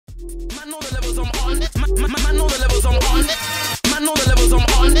levels I'm on. Man know the levels I'm on. Man know the levels I'm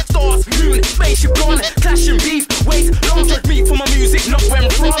on. Stars, moon, spaceship gone. Clashing beef, wait, long dread me for my music, not where I'm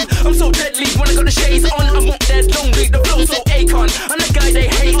from. I'm so deadly when I got the shades on. I'm not dead lonely, the flow so Akon. I'm the guy they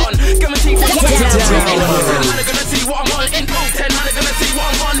hate on. Guarantee for what I'm on. Man are gonna see what I'm on. In 010, man are gonna see what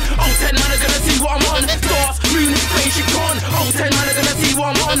I'm on. 010, man are gonna see what I'm on. Stars, moon, spaceship gone. 010, man are gonna see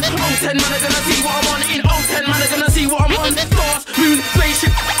what I'm on. 010, man are gonna see what I'm on. In 010, man are gonna see what I'm on. Stars, moon,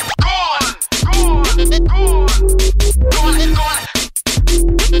 spaceship gone, gone, gone, gone, gone, gone, gone, gone, gone.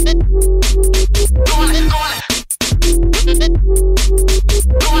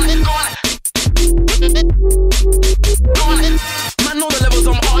 Man know the levels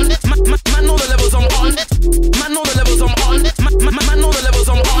I'm on. Man know the levels I'm on. Man know the levels I'm on. Man know the levels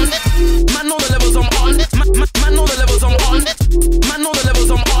I'm on. Man know the levels I'm on. Man know the levels I'm on. Man know the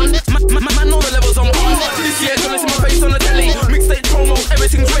levels I'm on. Man know the levels I'm on. This year gonna see my face on the telly. Mixtape promos,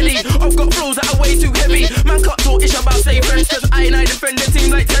 everything's ready. I've got flows that are way too heavy. Man cut talk ish about say friends, cause I defend the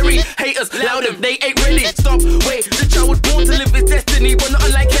team like Terry. Haters, loud them, they ain't ready. Stop, wait, the child was born to live his destiny, but not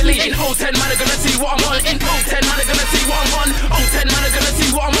unlike Kelly. In 010, man are gonna see what I'm on. In 010, man are gonna see what I'm on. 010, man are gonna see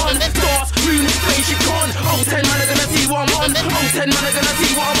what I'm on. Stars, moon, spaceship gone. 010, man are gonna see what I'm on. 010, man are gonna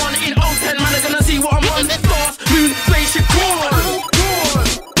see what I'm on. In 010, man are gonna see what I'm on. Stars, moon, spaceship gone.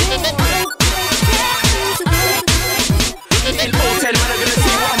 In 010, man are gonna see what I'm on. In 010, man are gonna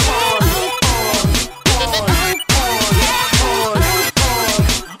see what I'm on.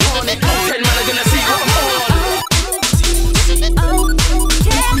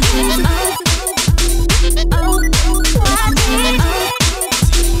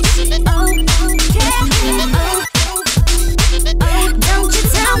 Don't you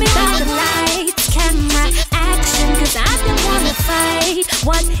tell me about the lights, camera, action, cause I don't wanna fight.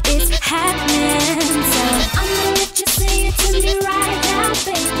 What is happening? So I'ma let you say it to me right now,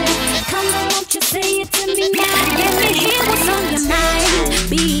 baby. Come on, won't you say it to me now? Let me hear what's on your mind.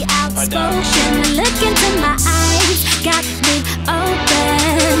 Be outspoken and look into my eyes. Got me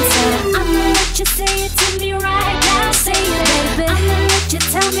open. So I'ma let you say it to me right now. Say it, baby. I'ma let you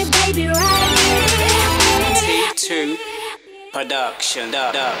tell me, baby, right here. T2 Production.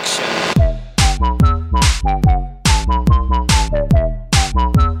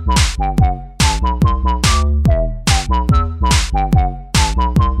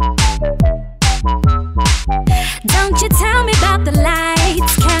 Don't you tell me about the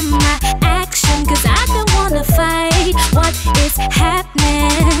lights, camera, action, cause I don't wanna fight. What is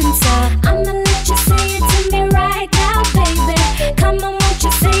happening? So I'ma let you say it to me right now, baby. Come on, won't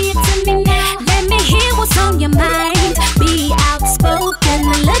you say it to me now? Let me hear what's on your mind. Be outspoken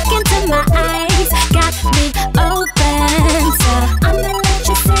and look into my eyes. Got me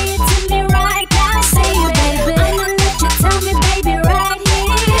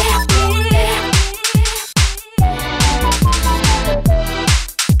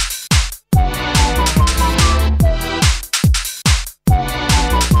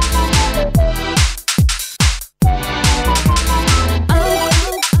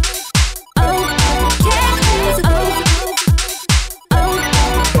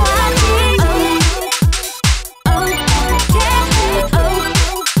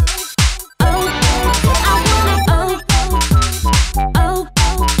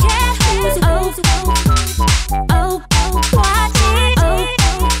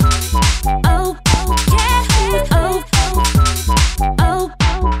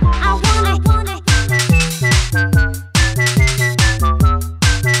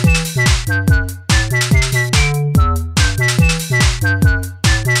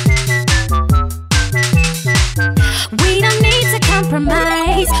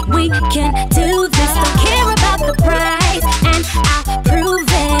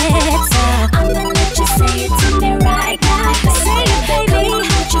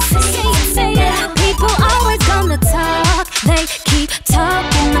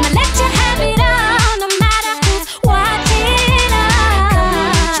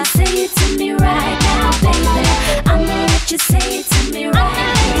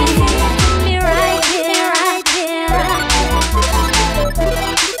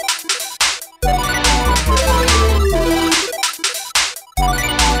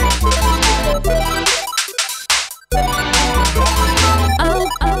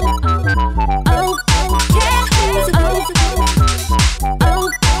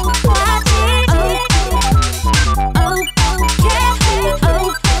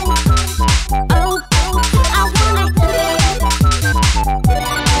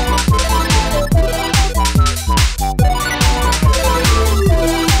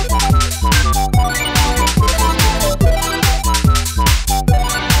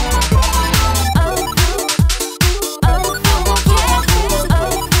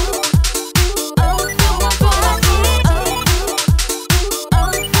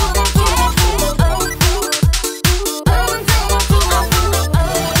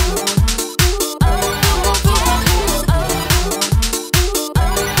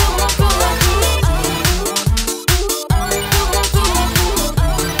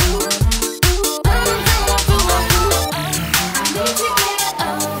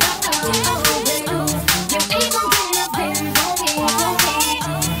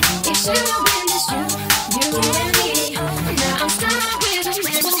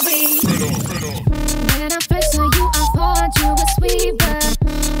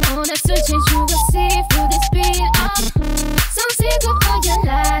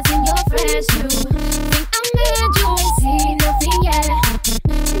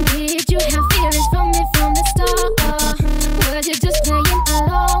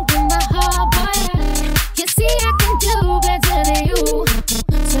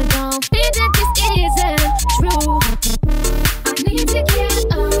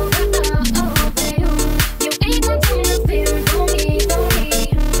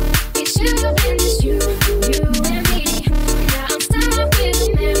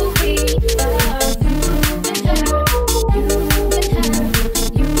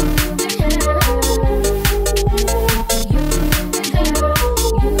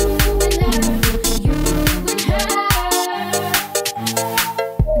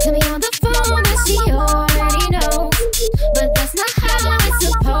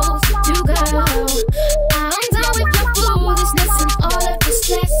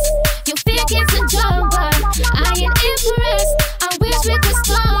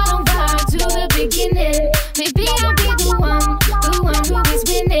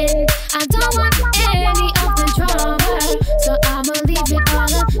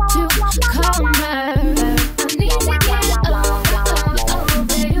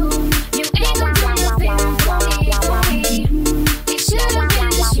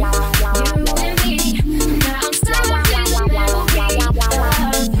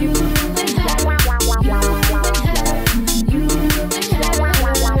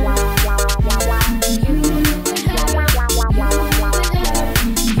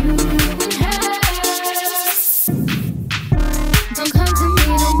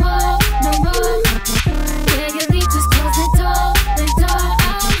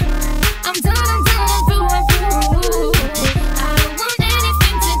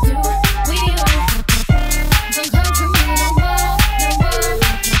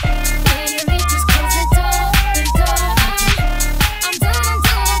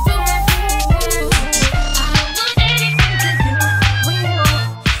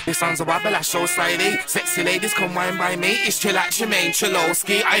wobble, I show styling. Sexy ladies come wine by me. It's chill at Jermaine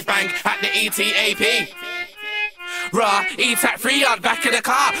Chilowski. I bang at the ETAP. Raw, eat at 3 yard back of the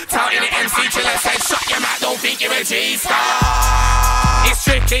car. Touting the MC chiller said, shut your mouth, don't think you're a G-star. It's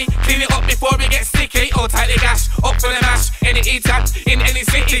tricky, clean it up before we get sticky. Oh, tightly gash, up for the mash. Any E-tap, in any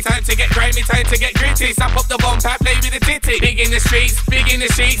city. Time to get grimy, time to get gritty. Snap up the bumper, play with the titty. Big in the streets, big in the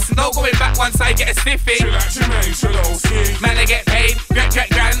sheets. No going back once I get a stiffy. Chill at Jermaine Chilowski. Man, I get paid, get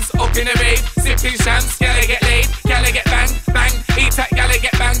grands, up in the rave. Sipping shams, gal I get laid, gal I get bang, bang. E-tap, gal I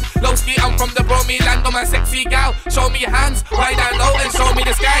get bang. Lowski, I'm from the Bromy land, I'm a sexy gal. Show me your hands, ride down low and show me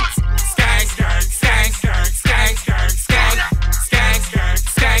the skanks. Skank, skank, skank, skank, skank,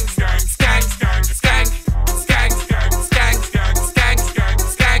 skank, skank, skank, skank,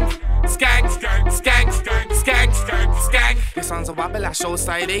 skank, skank, skank, skank, skank. This sounds a wobble, I show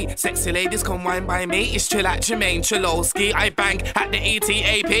styling. Sexy ladies come wine by me. It's chill at Jermaine Chilowski. I bang at the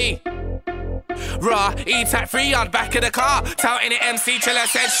ETAP. Raw, eat at 3 yard back of the car. Touting the MC chiller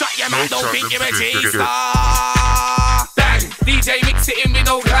said, shut your mouth, don't think you're a G-star. Bang, DJ mix it in with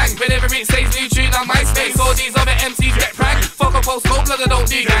no clang. Whenever it says new tune on MySpace, all these other MCs get pranked. Fuck a post, smoke blood, I don't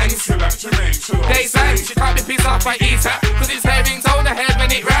do gangs. They sang, she can't be pissed off by E-tap, cause it's her ringtone I heard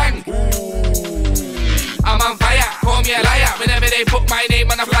when it rang. I'm on fire, call me a liar. Whenever they put my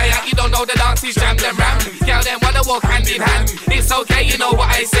name on a flyer, you don't know the dances, jam them ram. Girl, them wanna walk hand in hand. It's okay, you know what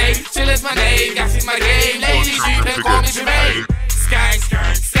I say. Chill is my name, gas is my game. Ladies, you can call me Jermaine. Skank,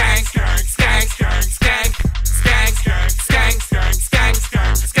 skank, skank, skank, skank, skank, skank, skank, skank, skank,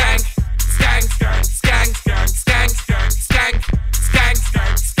 skank, skank, skank,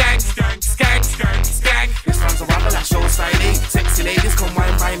 skank, skank, skank, skank. This one's a wobble, I show styling. Sexy ladies come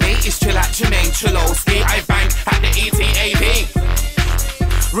wine by me. It's chill at Jermaine Chilowski. I bang at the ETAP.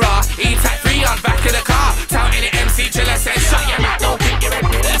 Raw, eat at 3 on back of the car. Touting the MC chiller said, shut your mouth, don't think you're ready.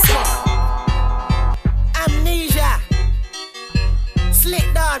 Let's go. Amnesia,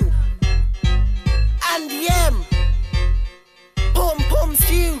 Slick Done, and Yem. Pum Pum's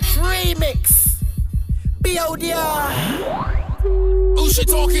huge remix. BODR. Who she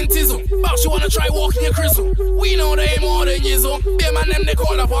talking tizzle? But she wanna try walking your crystal. We know they ain't more than yizzle. Be man them they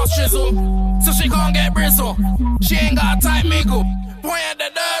call her past drizzle. So she can't get bristle. She ain't got a tight mingle. Point at the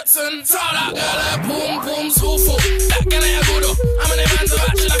dirt and tell that girl her boom boom so full. That girl ain't a good up. I'm in the man to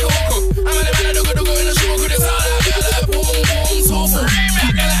watch like a hooker. I'm in the man to do in the show. Could tell that girl her boom boom so full.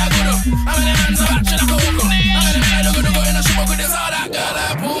 That girl ain't a good up. I'm in the man to watch like a hooker. I'm in the man to do in the show. Could tell that girl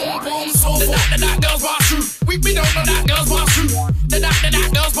her boom boom so full. That girl's pass through. We don't know that girl's pass through. That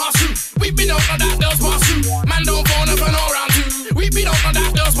girl's pass through. We don't know that girl's pass through. Man don't phone up and no round two. We don't know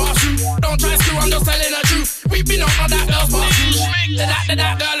that girl's pass through. Don't try screw, I'm just telling the truth. We don't know that girl's pass through.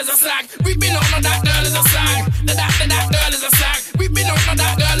 That girl is a slag. We don't know that girl is a slag. That girl is a slag. We don't know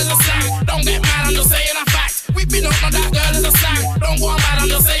that girl is a slag. Don't get mad, I'm just saying a fact. We don't know that girl is a slag. Don't go mad, I'm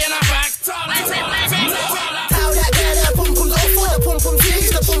just saying a fact. Tell that girl her pum pum's all full. The pum pum's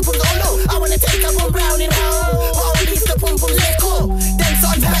huge, the pum pum's all low. I wanna take her from brown in home, but only if the pum pum's let go. Them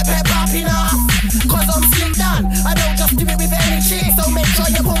sons pep popping off. Cause I'm Slick Done. I don't just do it with any chick, so make sure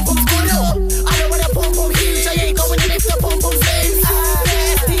your pum pum's good up. I don't want a pum pum huge, I ain't going to lift the pum pum's name.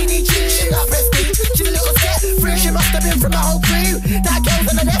 STDG, she got prestige. She's a little set free, she must have been from the whole crew. That girl's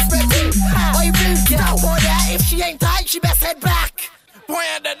on a desperate team. Oi, rude, get out for that. If she ain't tight, she best head back. Point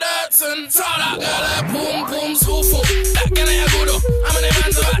at the dirt and tell that girl her boom boom so full. That girl ain't a good up. I'm in the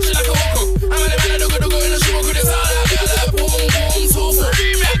man to watch like a hooker. I'm in the man to do in the show. Could tell that girl her boom boom so full.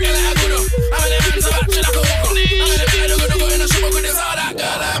 That girl ain't a good up. I'm in the man to watch like a hooker. I'm in the man to do in the show. Could tell that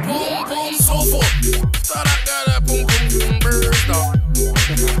girl her boom boom so full. Tell that girl her boom boom burst up.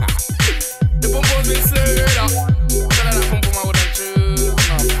 The boom boom's been slurred up. Tell her that boom boom I wouldn't choose.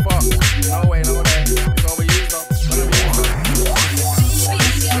 No fuck. No way, no way. It's overused up.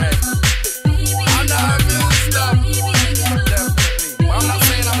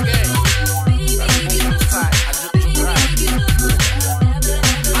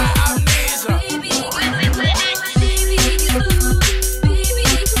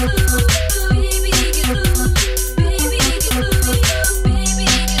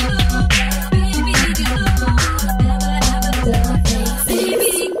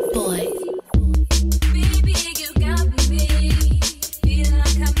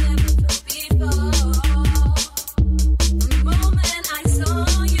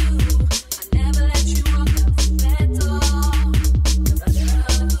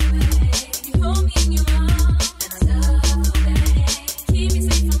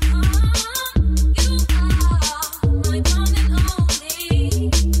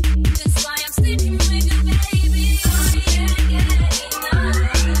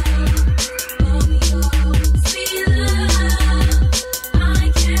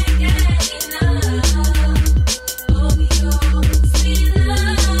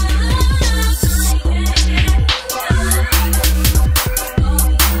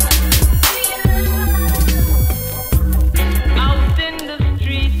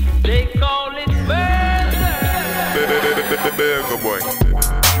 Good boy.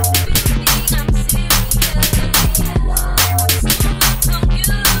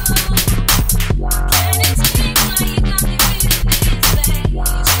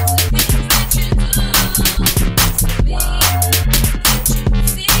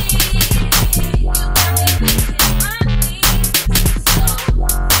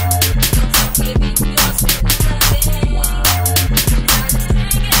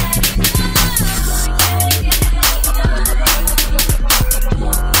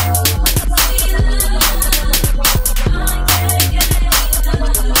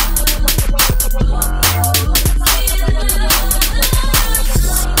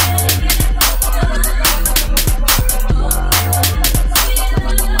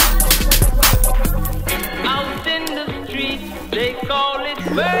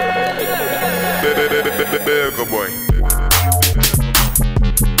 Good boy.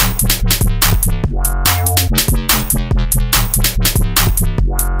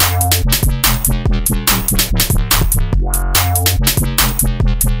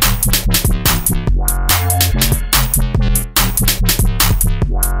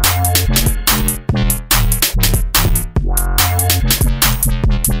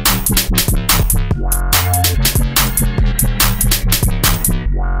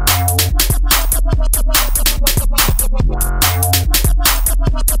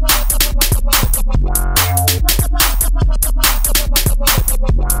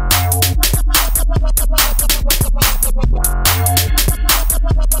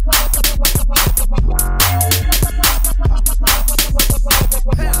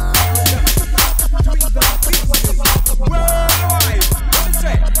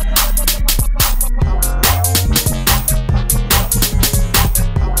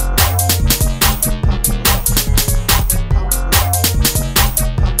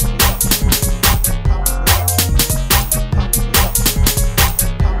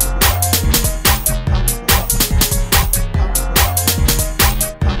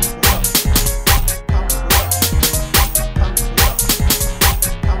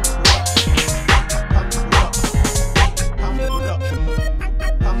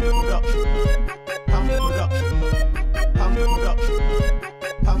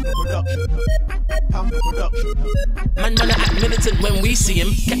 Man, wanna act militant when we see him.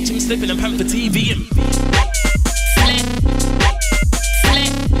 Catch him slipping and pant for TV him.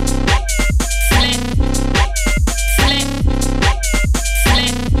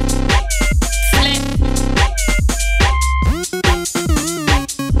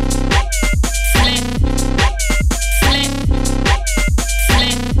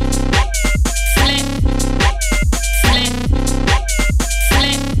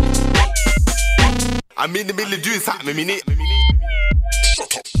 I'm in the middle of doing something, minute.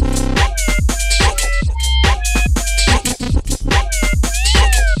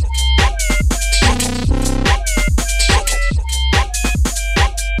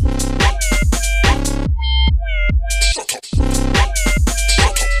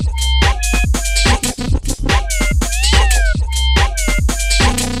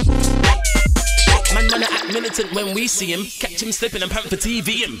 Man, wanna act militant when we see him. Catch him slipping and pant for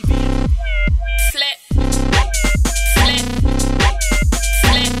TV him.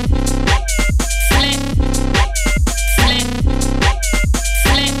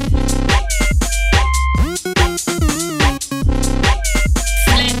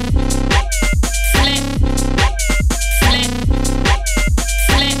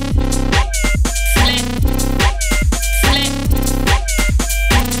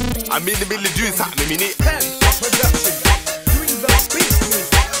 I'm in the middle of doing something, minute.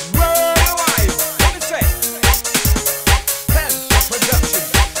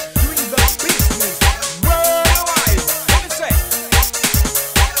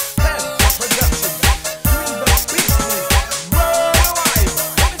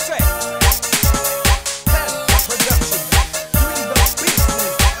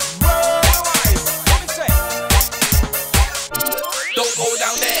 Don't go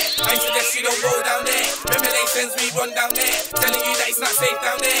down there. I suggest you don't go down there. Revelations we run down there, telling you that it's not safe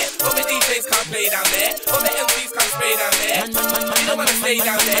down there. But the DJs can't play down there, but the MCs can't spray down there. You don't wanna stay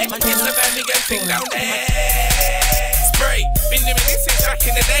down there. It's the Birmingham thing down there. Spray, been doing this since back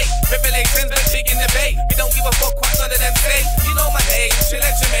in the day. Revelations been big in the bay. We don't give a fuck what none of them say. You know my name, Chill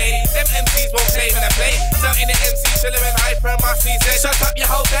and Jermaine. Them MCs won't play when I play. Down in the MC, Chiller and Hyper and Marcy said, shut up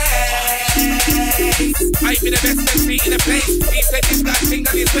your whole day. I be the best MC in the place. He said he's got a thing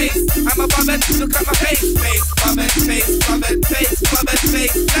on his face. I'm a bothered, look at my face. Bothered face, bothered face, bothered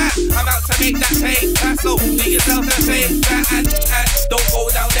face. That, I'm out to make that pay. That's so, do yourself a face. That and don't go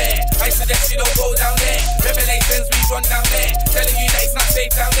down there. I suggest you don't go down there. Revelations we run down there.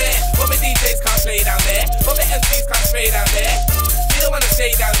 play down there. You don't wanna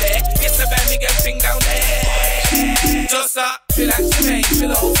stay down there. It's a Birmingham thing down there. Just up, feel like Jermaine, feel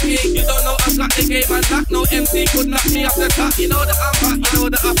the whole thing. You don't know I'm like the game, I'm like no MC could knock me off the top. You know that I'm hot, you know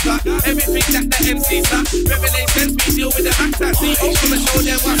that I've got everything that the MC's got. Revelations, we deal with the matter. See, I'm gonna show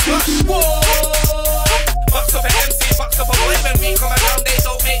them what's what. Whoa! Box up an MC, box up a boy. When we come around, they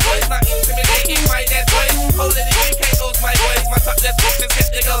don't make noise. Not intimidating by their toys. Whole of the UK knows my voice. My top just pictures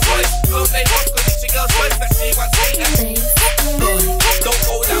get the girl's voice. Don't play off, cause it's your girl's voice. That she wants me. Don't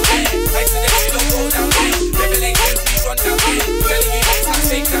go down there. I suggest you don't go down there. Revelations, we run down there. Telling you it's not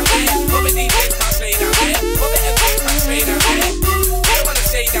safe down there. Other DJs can't play down there. Other MCs can't play down there. You don't wanna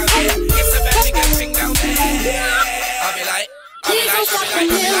stay down there. It's a Birmingham thing down there. I'll be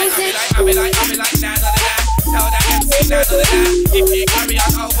like, nah, nah, nah. Tell that MC, nah, nah, nah. If you carry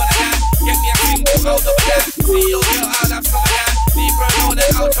on over that, get me a single out over that. See your girl, I'll have some of that. Leave her alone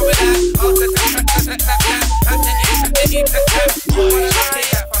and out over that. Out the that. And then you check the. You wanna ride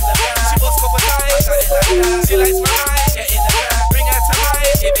that from the back. She was couple times, got it like that. She likes my eye, get in the back. Bring her to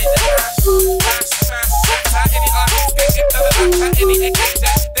mine, give it the dash. Smash. Any artist can get the back. Any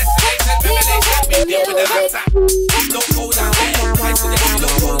occasion, destination, revelation. We deal with the matter. Don't go down there. I suggest you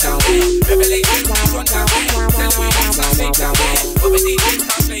don't go down there. Revelation, we run down there. Tell me it's not safe down there. Other DJs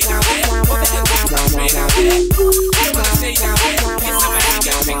can't play down there. Other MCs can't play down there. You don't wanna stay down there. It's a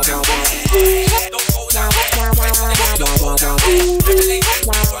Birmingham thing down there. Don't go down there. I suggest you don't go down there. Revelation,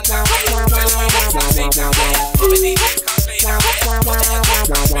 we run down there. Tell me it's not safe down there. Other DJs can't play down there. Other MCs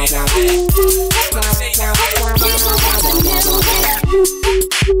can't play down there. You don't wanna stay down there. Please don't stop the music.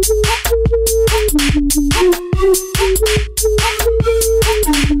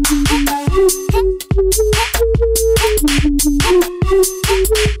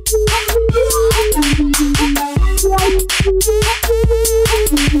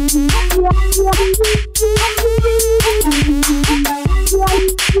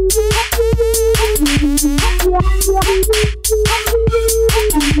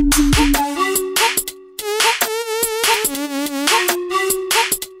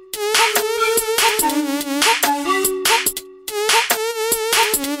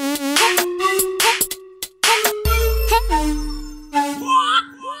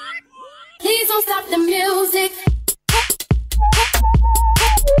 Please don't stop the music.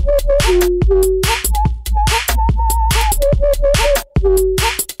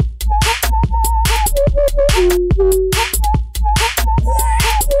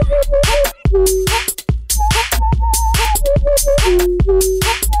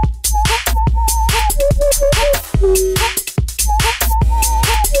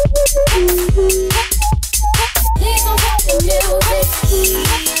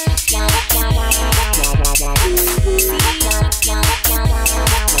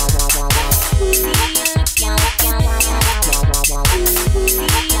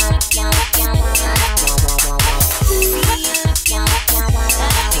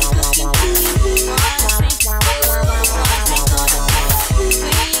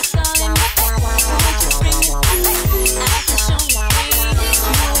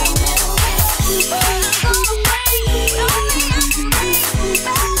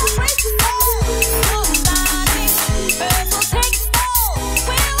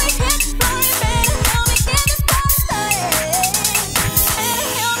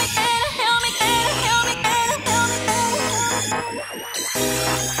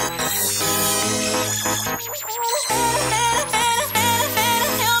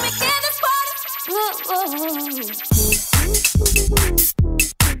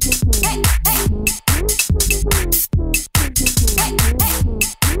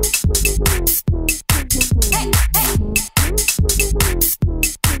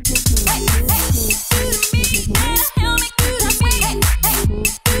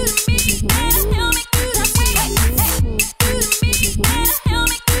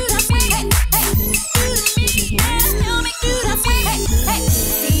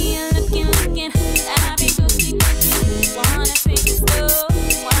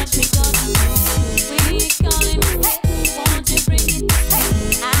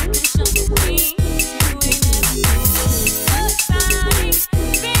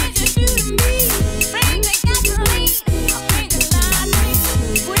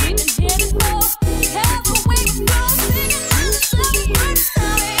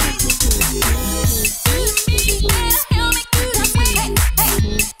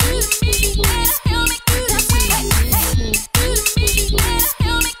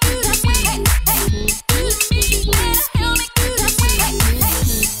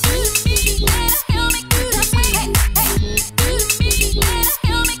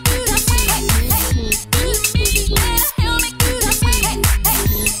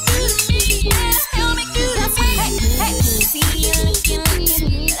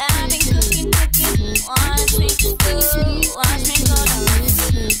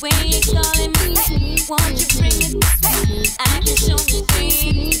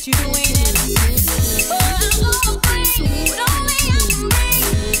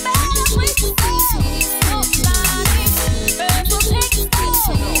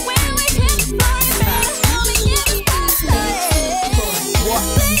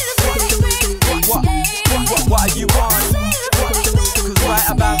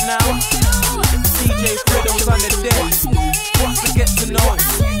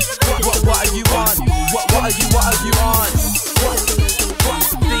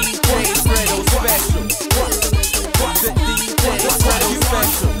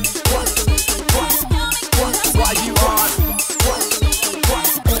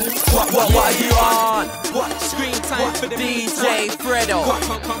 Freddo.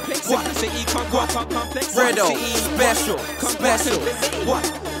 Freddo, special.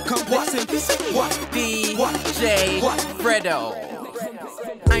 DJ Freddo.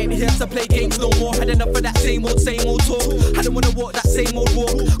 I ain't here to play games no more. Had enough of that same old talk. I don't wanna walk that same old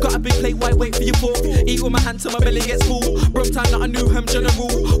walk. Got a big plate, why wait for your fork? Eat with my hand till my belly gets full. Broke time, not a new hem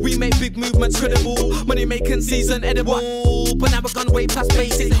general. We make big movements credible. Money making season edible. But now we're gonna way past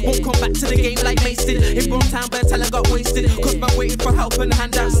basic. Won't come back to the game like Mason. In wrong town, bare talent got wasted. Cause man waiting for help and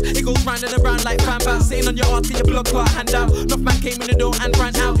handouts. It goes round and around like fan bouts. Sitting on your ass till your blood clot handout. Enough man came in the door and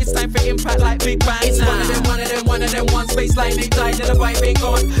ran out. It's time for impact like Big Bang. It's one of them, one space line. They died and the vibe ain't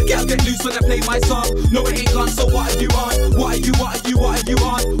gone. Get loose when I play my song. No, it ain't gone, so what are you on? What are you on? What are you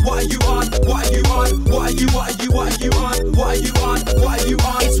on? What are you on? What are you on? What are you on? What are you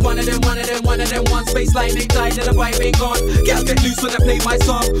on? It's one of them, one space line. They died and the vibe ain't gone. Get loose when I play my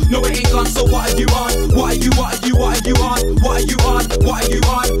song. No, it ain't gone, so what are you on? What are you on? What are you on? What are you on? What are you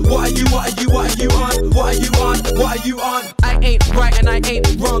on? What are you on? What are you on? I ain't right and I ain't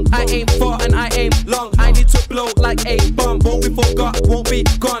wrong. I aim far and I aim long. I need to blow like a bomb. Won't be forgot, won't be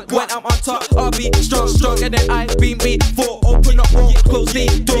gone. When I'm on top, I'll be strong, and then I be me for. Open up, won't close the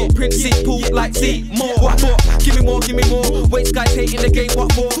door. Principle like see more. What for? Give me more. Waste guys hating the game,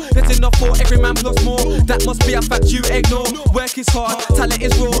 what for? There's enough for every man plus more. That must be a fact you ignore. Work is hard, talent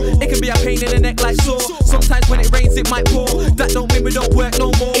is raw. It can be a pain in the neck like sore. Sometimes when it rains, it might pour. That don't mean we don't work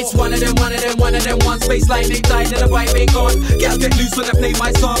no more. It's one of them, one space line. They died and the vibe ain't gone. Get loose when I play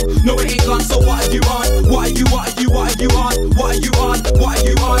my song. No, it ain't gone, so what are you on? What are you on? What are you on? What are you on? What are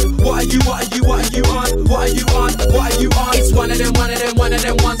you on? What are you on? What are you on? It's one of them,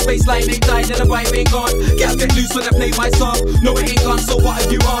 one space line. They died and the vibe ain't gone. Get loose when I play my song. No, it ain't gone, so what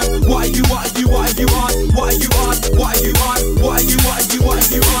are you on? What are you on? What are you on? What are you on? What are you on? What are you on? What are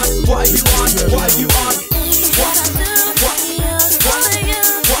you on? What are you on? What are you on?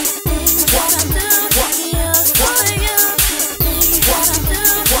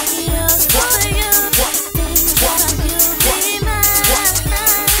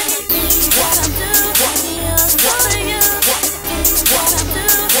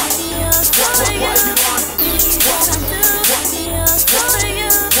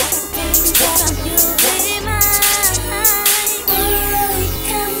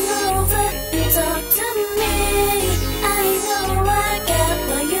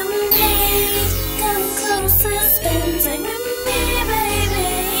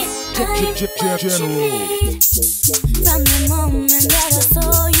 General. From the moment that I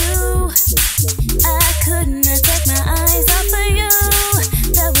saw you, I couldn't take my eyes off of you.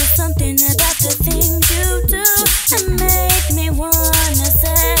 There was something about the things you do that make me wanna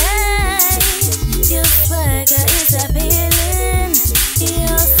say, your swagger is appealing.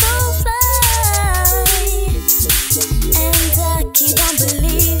 You're so fly, and I keep on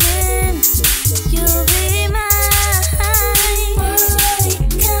believing you'll be mine.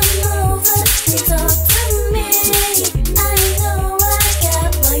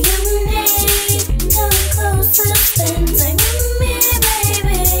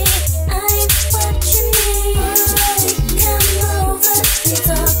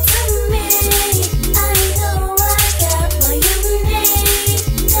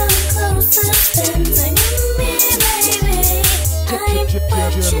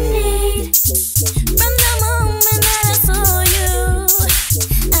 Everybody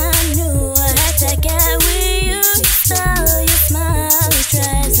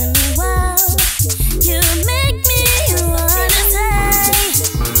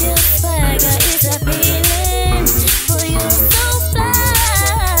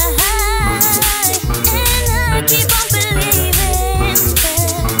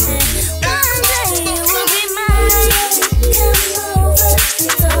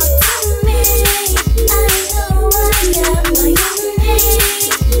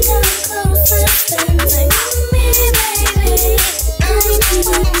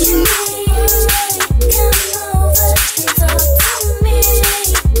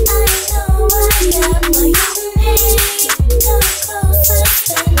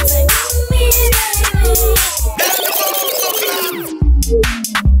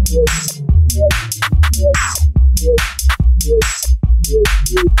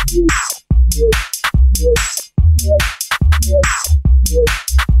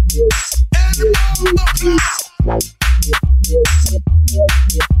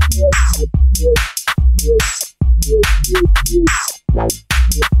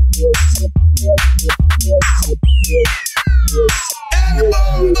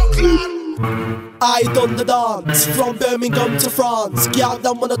on the clock. I done the dance from Birmingham to France. Girl,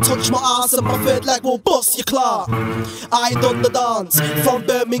 them wanna touch my ass and my third leg will bust your claw. I done the dance from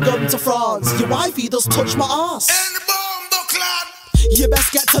Birmingham to France. Your wifey does touch my ass. You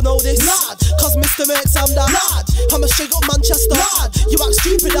best get to know this lad, cause Mr. Merks, I'm that lad. I'm a straight up Manchester lad. You act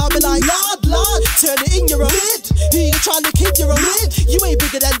stupid, I'll be like lad. Turn it in, you're a mid. Who you trying to kid, you're a mid. You ain't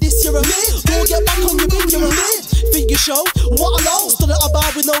bigger than this, you're a mid. Go get back on your bin, you're a mid. Think you show, what a low. Stood at a bar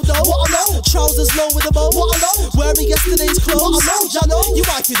with no dough, what a low. Trousers low with a bow, what a low. Wearing yesterday's clothes, what a low. Jano, you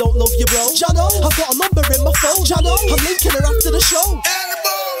wifey don't love you, bro. Jano, I've got a number in my phone. Jano, I'm linking her after the show.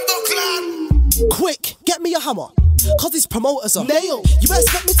 Quick, get me a hammer, cause these promoters are nail. You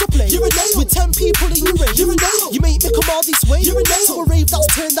expect me to play, you're a nail. With 10 people in your rave, you're a nail. You make me come all this way, you're a nail. To a rave that's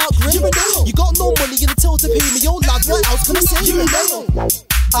turned out great, you're a nail. You got no money in the till to pay me, yo lad, what else can I say? You're a nail.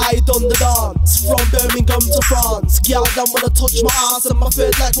 I done the dance from Birmingham to France. Girl, them wanna touch my ass and my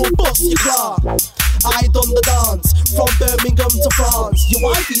third leg will bust your claw. I done the dance from Birmingham to France. Your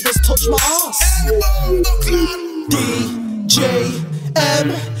wifey does touch my ass. DJMURKZESUBZERO.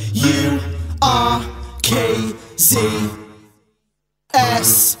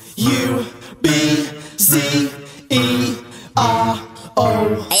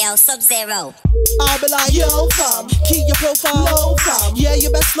 Ayo, Sub-Zero. I'll be like, yo fam, keep your profile low fam. Yeah, you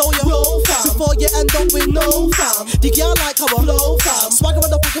best slow your roll fam, before you end up with no fam. The girl like how I flow fam, swagger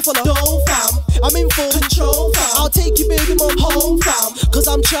in the pocket full of dough fam. I'm in full control fam, I'll take your baby mum home fam, cause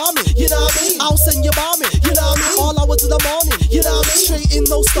I'm charming, you know what I mean. I'll send you bombing, you know what I mean. All hours of the morning, you know what I mean. Straight in,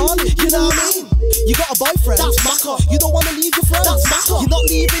 no stalling, you know what I mean. You got a boyfriend, that's Macca. You don't wanna leave your friends, that's Macca. You're not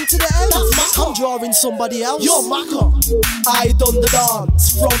leaving to the end, that's Macca. I'm drawing somebody else, you're Macca. I done the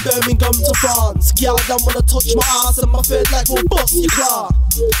dance from Birmingham to France. Girl, them wanna touch my ass and my third leg will bust your claw.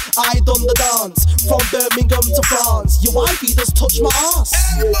 I done the dance from Birmingham to France. Your wifey does touch my ass.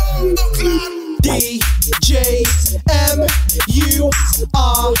 DJMURKZESUBZERO.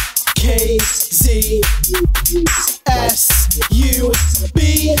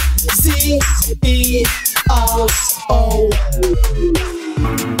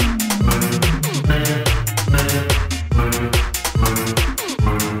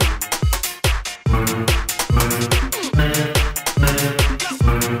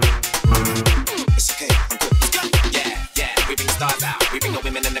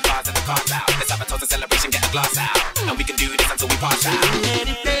 Glass out, and we can do this until we pass out. Let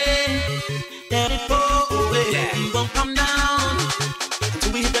it play, let it go away. Yeah. We won't come down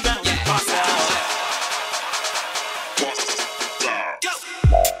till we hit the ground. Yeah. Pass out. Go.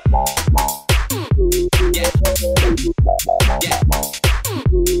 Yeah. Yeah. Yeah.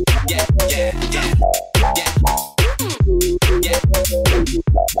 Yeah. Yeah. Yeah.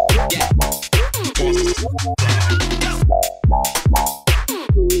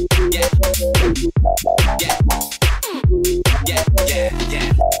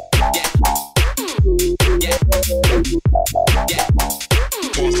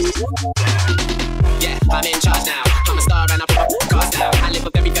 Yeah. I'm in charge now. I'm a star and I put my cars down. I live a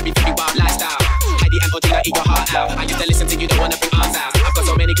very, very, very wild lifestyle. Heidi and Audrina, eat your heart out. I used to listen to you, don't wanna bring arms out. I've got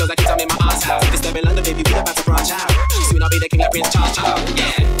so many girls I keep them in my arms house. Disturbing London, baby, we about to branch out. Soon I'll be the king like Prince Charles.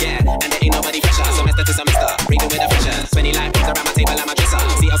 Yeah, yeah, and there ain't nobody fresher. Semester to semester, reading with the freshers. 20 light bulbs around my table and my dresser.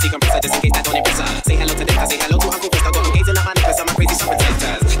 CLC compressor, just in case that don't impress her. Say hello to Dexter, say hello to Uncle Chris. I got them gazing at my necklace and my crazy sun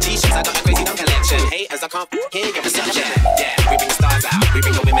protectors. G-shirts, I got a crazy dumb collection. Haters, I can't hear your reception. Yeah, we bring the stars out. We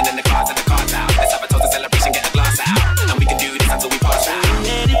bring the women and the cars and the cars out. Let's have a toast, a celebration, get a glass out. And we can do this until we pass out.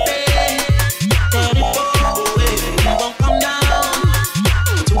 Let it play, let it go away. We won't come down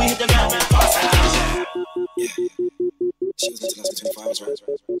till we hit the ground and pass out. Yeah, she was meant to last for 24 hours, right?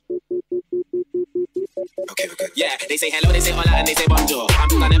 Okay, we're good. Yeah, they say hello, they say hola, and they say bonjour. I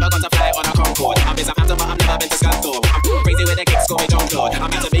never got to fly on a Concorde. I'm in Southampton, but I've never been to Scunthorpe. I'm crazy with the kicks, call me John Claude. I'm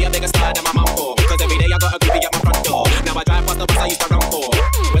meant to be a bigger star than my mum for. Cause every day I got a groupie at my front door. Now I drive past the bus I used to run for.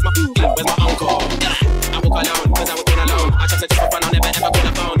 Where's my where's my uncle? I walk alone, cause I was born alone. I trust her just for fun, I'll never ever call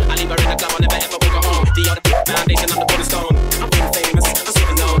her phone. I leave her in the club, I'll never ever walk her home. The other foundation, I'm the golden stone. I'm feeling famous, I'm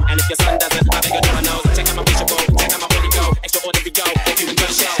super known. And if your son doesn't, I beg you never know. Check out my picture book, check out my body go. Extraordinary go, they do a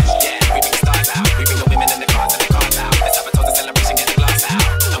good show. Yeah, we bring the stars out. We bring the women and the cars and the cars out. Let's have a toast, a celebration, get the glass out.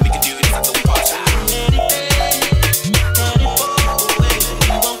 And we can do this until we pass out. Let it play, let it go away.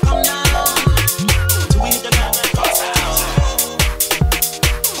 We won't come down till we hit the ground and pass out.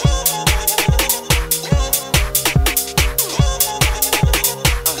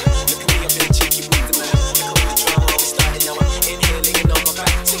 Look at me up in the cheeky boots, man. Look at the drum, we started now. I'm inhaling and on my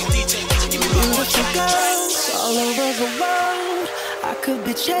back. Sing DJ, give me beautiful girls all over the world. I could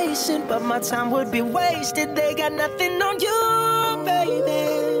be chasing, but my time would be wasted. They got nothing on you, baby.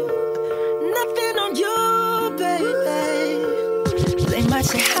 Nothing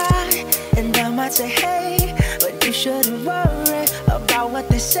might say hey, but you shouldn't worry about what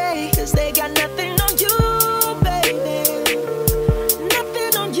they say, cause they got nothing on you, baby.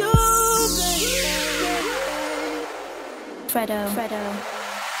 Nothing on you, baby. Freddo.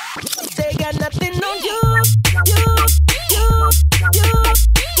 They got nothing on you.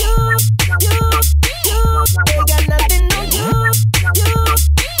 They got nothing on you. They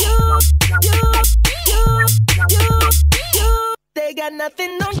got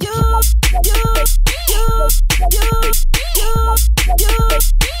nothing on you.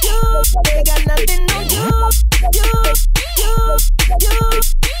 They got nothing on you.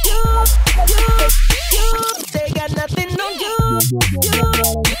 They got nothing on you.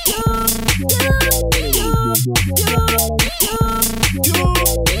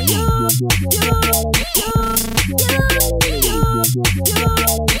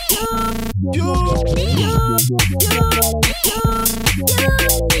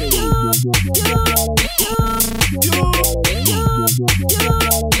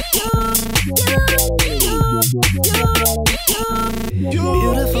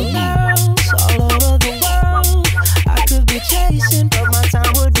 Beautiful girls all over the world. I could be chasing, but my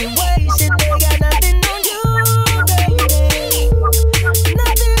time would be wasted. They got nothing on you, baby.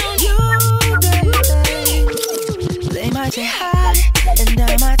 Nothing on you, baby. They might say hi, and I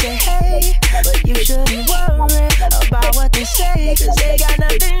might say hey, but you shouldn't worry about what they say, cause they got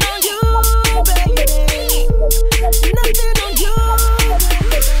nothing on you, baby. Nothing on you,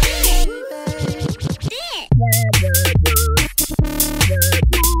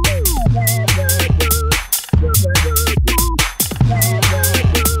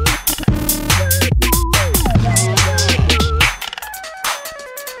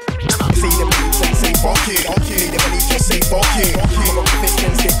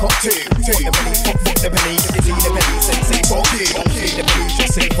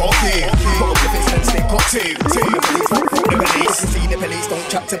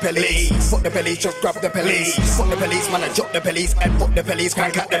 Fuck the police, just grab the police. Fuck the police, man, I drop the police. And fuck the police,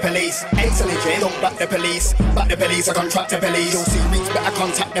 crank at the police. Ace on the gym, don't back the police. Back the police, I contract the police. You'll see reach, better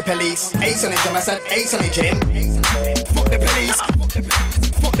contact the police. Ace on the gym, I said ace on the gym. Fuck the police.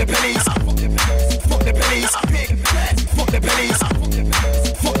 Fuck the police. Fuck the police. Fuck the police.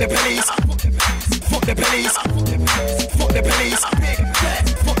 Fuck the police. Fuck the police. Fuck the police.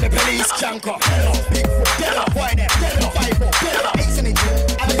 Fuck the police. Janko. Big foot, get up, why there? Get up, 5-4, get up. Ace on the gym.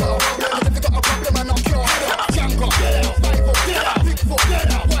 I got a problem, if you got a problem, I knock your head up. Janko, get up, 5-4, get up. Big foot,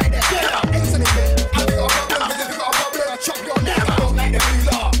 get up, why there? Get up. Ace on the gym. I got a problem, if you got a problem, I chop your neck. I don't like the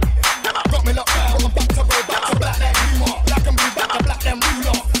ruler. Got me locked down, I'm back to go back to black like Numa. Black and blue, back to black them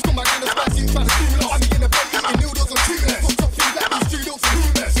ruler. Come back in the spicy, trying to do us. I'm in the bed eating noodles and tuna. Put top things like these noodles and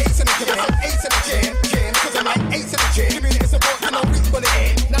hummus. Ace in the gym, ace in the gym, cause I'm like ace in the gym. Give me the support, you know, please pull it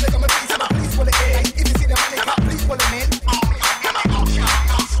in. Now they got my face and the police pull it in. If you see the man, they can't please pull him in.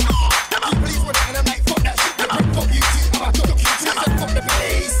 Please pull it in, I'm like, fuck that shit, fuck you too. I'm a duck you too, so fuck the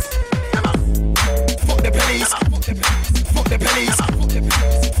police. Fuck the police. Fuck the police.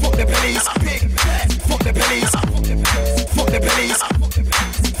 Fuck the police. Fuck the police. Fuck the police.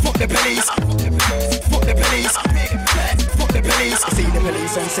 Fuck the police. Fuck the police. Fuck the police. See the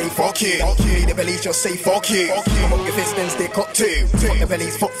police and say fuck you. See the police just say fuck you. Come up your fist and stick up too. Fuck the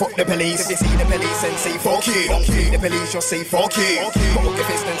police. Fuck the police. If you see the police and say fuck you. See the police just say fuck you. Come up your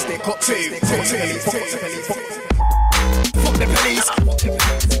fist and stick up too. Fuck the police. Fuck the police.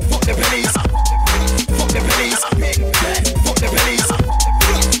 Fuck the police. Fuck the police. Fuck the police. Fuck the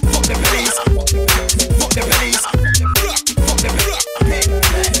police. Fuck the police. Fuck the police. Fuck the police.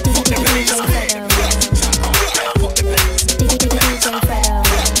 Fuck the police.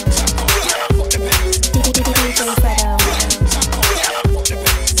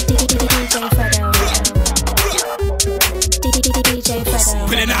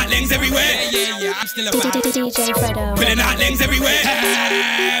 Pulling out legs everywhere. Yeah, I'm still a DJ Freddo. Pulling out legs everywhere.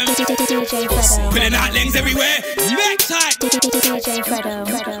 DJ Freddo. Pulling out legs everywhere. Next time. DJ Freddo.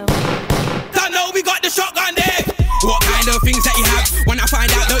 Don't know we got the shotgun there. What kind of things that you have? When I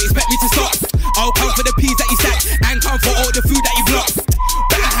find out, don't expect me to stop. I'll come for the peas that you stack and come for all the food that you blocked.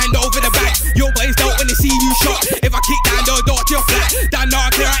 Better hand over the bag. Your boys don't wanna see you shot. If I kick down the door to your flat, then now I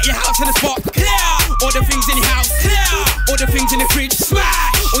clear out your house to the spot. Clear all the things in your house. Clear all the things in the fridge.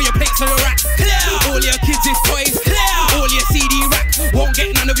 Smash all your plates on the rack. Clear all your kids' toys. Clear all your CD racks. Won't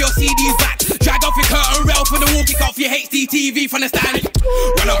get none of your CDs back. Drag off your curtain rail for the wall. Kick off your HD TV from the stand.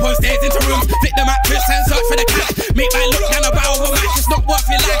 Run up on stairs into rooms. Flip the mattress and search for the cat. Make my look down a barrel of a match. It's not worth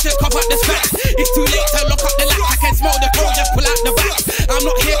your life. Just cough up the spat. It's too late to lock up the latch. I can smell the cold. Just pull out the back. I'm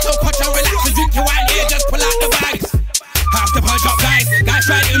not here to punch and relax and drink your wine here. Just pull out the bags. Have to punch up guys. Guys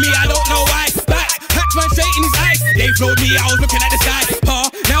tried it with me. I don't know why. Back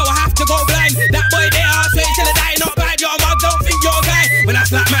When I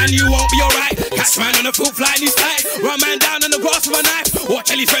slap man, you won't be alright. Catch man on the foot, flying his tight. Run man down on the grass with a knife.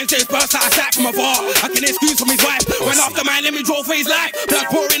 Watch Ellie's friends say burst out a sack from afar. I can excuse from his wife. Run after man, let me draw for his life. Blood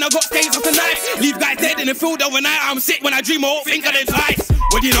pouring, I got stains off the knife. Leave guys dead in the field overnight. I'm sick when I dream, I won't think of them twice.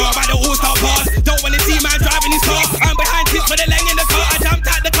 What do you know about the all-star pass? Don't wanna see man driving his car. I'm behind tips with the leng in the car. I jumped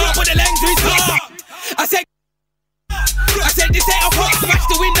out the car, put the leng to his car. I said this ain't a pop. Smash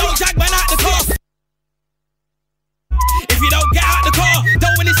the window, drag man out the car. If you don't get out the car,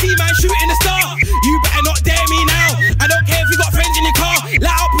 don't wanna see man shooting the star. You better not dare me now. I don't care if you got friends in your car.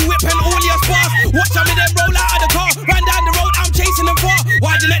 Let out the whip and all your sparks. Watch some of them roll out of the car. Run down the road, I'm chasing them far.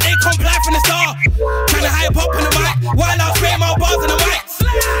 Why'd you let they comply from the start? Trying to hype up on the mic while I spray my bars on the mic.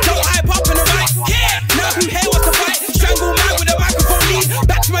 Don't hype up on the mic. Yeah, now who here wants to fight? Strangle man with a microphone lead.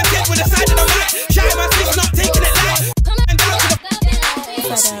 Back to my head with the side of the mic. Shy my face, not taking it light. And down to the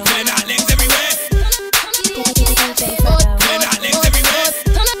clear out legs everywhere. Clear out legs everywhere.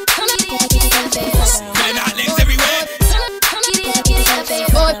 Clear out legs everywhere.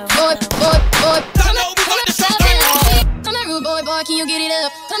 Don't know we got the shot. Come here, rude boy, can you get it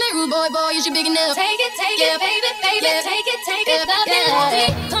up? Come here, rude boy, is you big enough? Take it, yeah, baby, yeah, take it, yeah.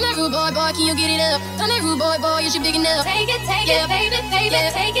 Come here, rude boy, can you get it up? Come here, rude boy, is you big enough? Take it, yeah, baby, yeah,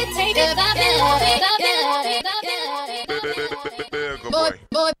 take it, boy,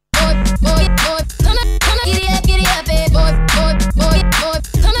 come on, giddy up, eh, boy, come on, yeah, come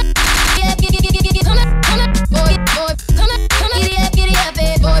on, boy, come on, giddy up,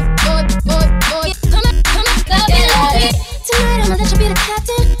 eh, boy, come on, yeah. Tonight I'ma let you be the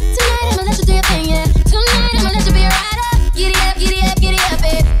captain. Tonight I'ma let you do your thing, yeah. Tonight I'ma let you be a rider. Giddy up,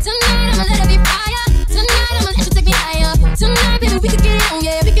 eh. Tonight I'ma let it be fire. Tonight I'ma let you take me higher. Tonight, baby, we could get it on,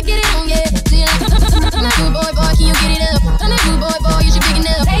 yeah. We could get it on, yeah. Come on, rude boy, can you get it up? Come on, rude boy, is you big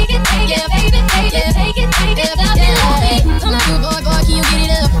enough? Take it, yeah, baby, yeah, take it, yeah. Come on, rude boy, can you get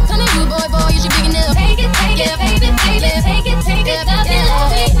it up? Come on, rude boy, is you big enough? Take it, yeah, baby, yeah, take it, yeah.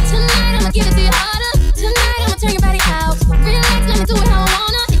 Tonight I'ma give it to you harder. Tonight I'ma turn your body out. Relax, let me do it how I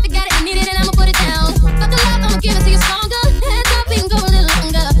wanna. If you got it, I need it, and I'ma put it down. Fuck the love, I'ma give it to you stronger. Heads up, we can go a little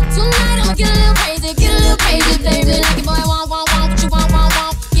longer. Tonight I'ma get a little crazy, baby. Like it, boy, I want, what you want.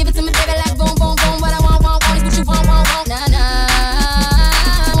 Give it to me, baby, like boom. What I want is what you want. Nah.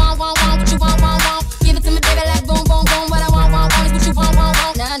 Want, what you want. Give it to me, baby, like boom. What I want is what you want.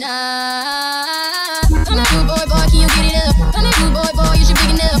 Nah. Come on, rude boy, can you get it up? Come on, rude boy, is you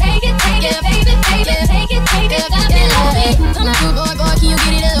big enough? Take it, yeah, baby, yeah, take it, yeah. Come on, rude boy, can you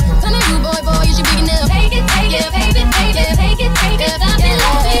get it up? Come on, rude boy, is you big enough? Take it, yeah, baby, yeah, take it,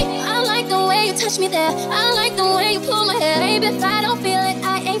 yeah. I like the way you touch me there. I like the way you pull my hair. Baby, if I don't feel it,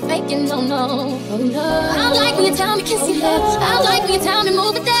 I ain't faking, no. I like when you tell me kiss your lips. I like when you tell me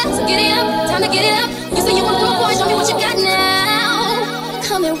move it there. So get it up, time to get it up. You say you want more boy, show me what you got now.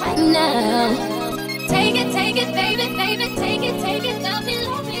 Come here right now. Take it, baby, take it, love me.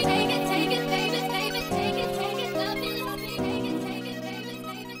 Take it, baby, take it, love me.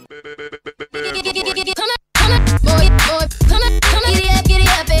 Take it, come on, boy, come on, giddy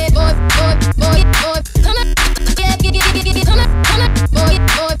up, eh, boy, come on, yeah, come on, boy, come on,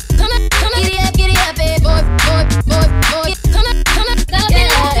 giddy up, eh, boy, come on, love me, come on, boy, come on, giddy up, eh, boy, come on, yeah, come on, boy, come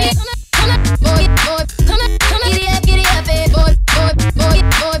on,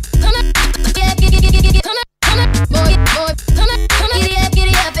 giddy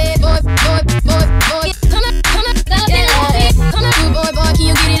up, eh, boy, come on, love me, come on, rude boy, can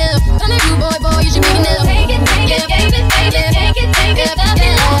you get it up? Come on, rude boy, you should big enough. Take it, yeah, baby, take it, yeah.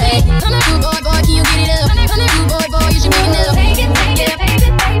 Come on, rude boy, can you get it up? Come on, rude boy, you should big enough. Take it, yeah, baby,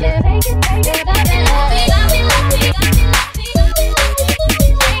 take it, yeah. Love me. Take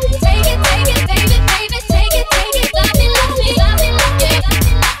it, baby, take it, love me, yeah.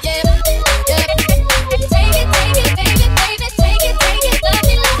 Take it, baby, take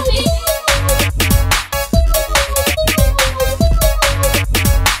it, love me.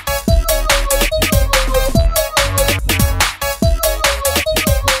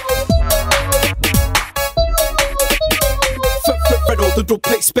 Freddo, the dub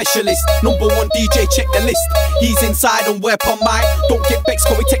plate specialist. #1 DJ, check the list. He's inside and we're on mic. Don't get vexed,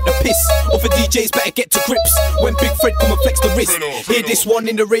 cause we take the piss. Other DJs better get to grips when Big Fred come and flex the wrist. Hear this one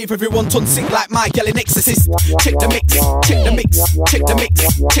in the rave, everyone turn sick like my yelling exorcist. Check the mix, check the mix, check the mix,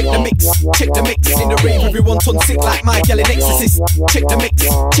 check the mix, check the mix. In the rave, everyone turn sick like my yelling exorcist. Check the mix,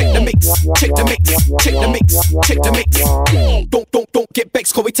 check the mix, check the mix, check the mix, check the mix. Don't get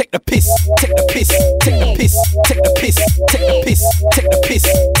vexed, cause we take the piss. Take the piss, take the piss, take the piss, take the piss, take the piss,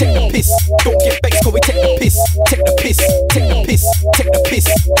 take the piss. Don't get vexed, cause we take the piss. Take the piss, take the piss, take the piss,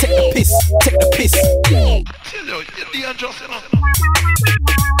 take the piss, take the piss. you, you're dangerous enough.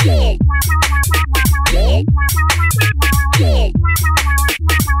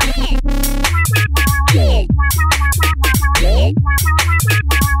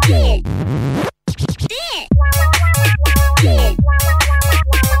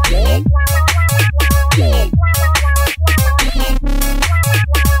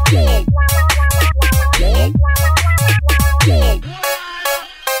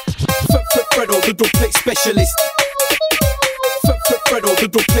 Freddo, the drum plate specialist. Freddo, the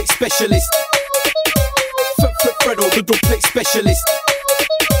drum plate specialist. Freddo, the drum plate specialist.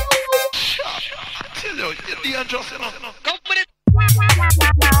 I tell you, you're dangerous enough. Go put it.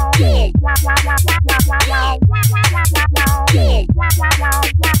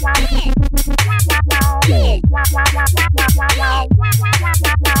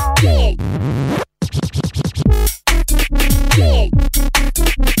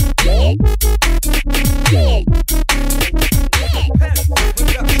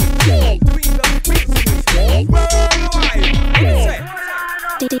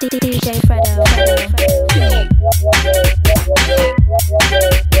 DJ Freddo. DJ Freddo.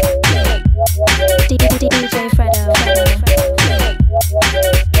 DJ Freddo.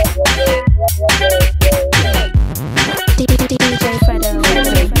 DJ Freddo.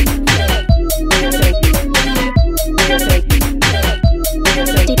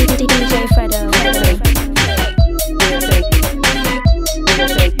 DJ Freddo.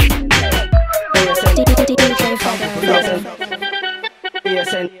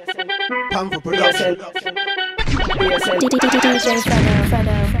 Pam for production. DJ Freddo.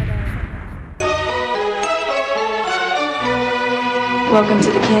 Welcome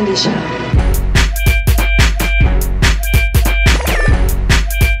to the Candy Show.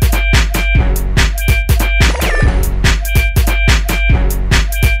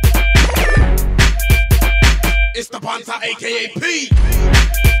 It's the Panther, aka P.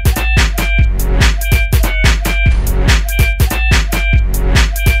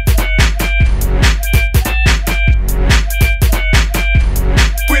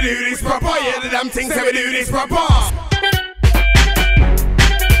 We do this proper, yeah, the damn thing say we do this proper.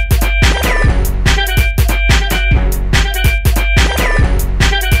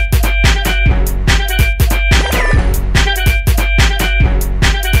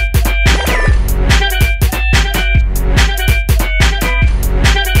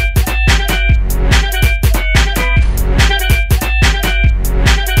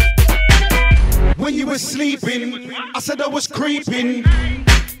 When you were sleeping, I said I was creeping.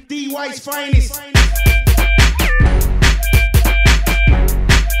 DY's finest.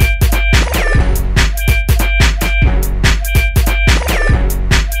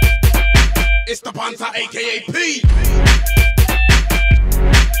 It's the Panther, aka P.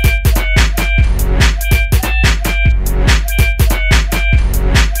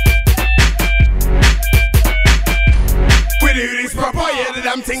 We do this proper, yeah, the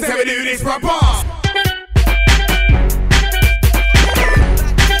damn thing say we do this proper.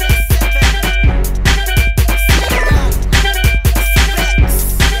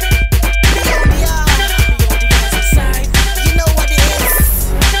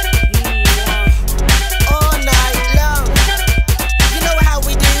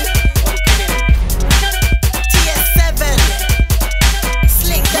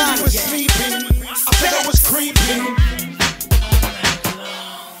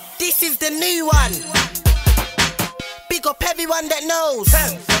 This is the new one. Big up everyone that knows.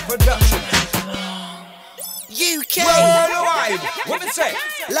 UK. Worldwide. What it say?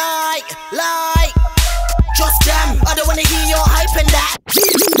 Like. Just jam. I don't wanna hear your hype and that.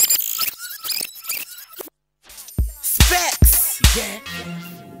 Specs. Yeah.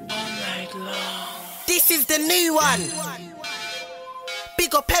 All night long. This is the new one.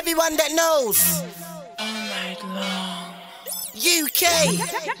 Big up everyone that knows. All night long. UK.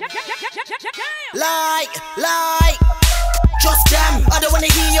 Like. Just jam. I don't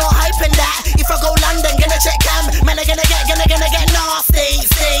wanna hear your hype and that. If I go London, gonna check cam. Man, I gonna get nasty.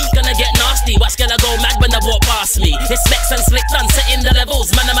 Gonna get nasty, watch gonna go mad when they walk past me. It's Specs and Slick done, setting the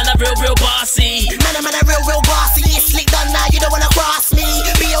levels. Man, a real bossy. Man, a real bossy. It's Slick done now, you don't wanna cross me.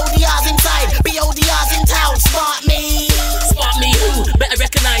 BODR's inside, BODR's in town. Smart me who? Better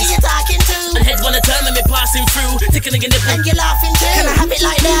recognize. Who you talking to? And heads wanna turn when me passing through. Ticking again the and you're laughing too. Can I have it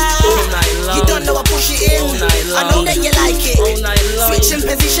like that? All night long. You don't know I push it in. All night long. I know that you like it. All night long. Switching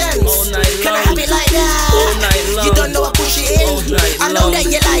positions. All night long. Can I have it like that? All night long. You don't know I push it in. All night I know long. that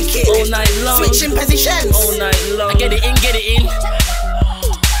you like it. All night long. Switching positions. All night long. I get it in.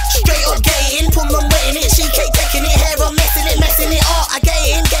 Straight up getting, put my weight in it. She keep taking it, hair on messing it up. I get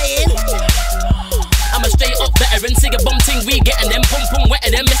in. I'm a straight up ting we getting them, pum pum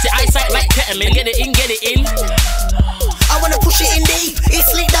wetter them, miss it eyesight like ketamine. Get it in, get it in. I wanna push it in deep.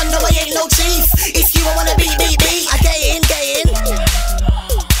 It's slick done, no I ain't no chief. If you wanna beat, I get in, get in.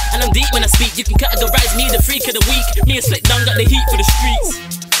 And I'm deep when I speak. You can categorize me the freak of the week. Me and Slick Down got the heat for the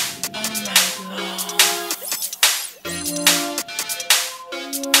streets.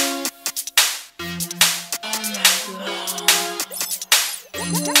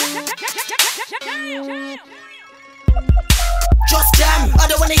 Just jam,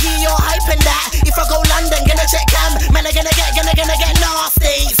 I don't wanna hear your hype and that. If I go London, gonna check cam. Man, I gonna get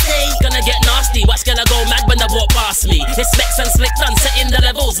nasty, see. Gonna get nasty, watch girl I go mad when they walk past me. It's Specs and Slick Done, setting the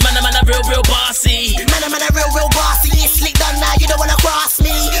levels. Man, a real bossy. Man, a real bossy. It's Slick Done now, you don't wanna cross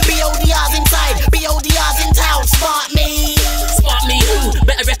me. BODR's inside, BODR's in town. Spot me who?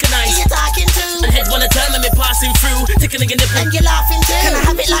 Better recognize. Who you talking to? And heads wanna turn when me passing through. Tickling in the and you're laughing too. Can I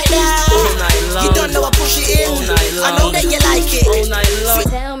have it like that? All night long. You don't know I push it in. All night long. I know that you like it. All night long.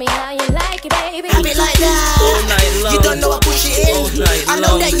 Tell me how you like it, baby. Have it like that. All night long. You don't know I push it in. All night I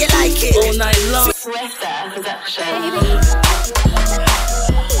know long. that you like it. All night long.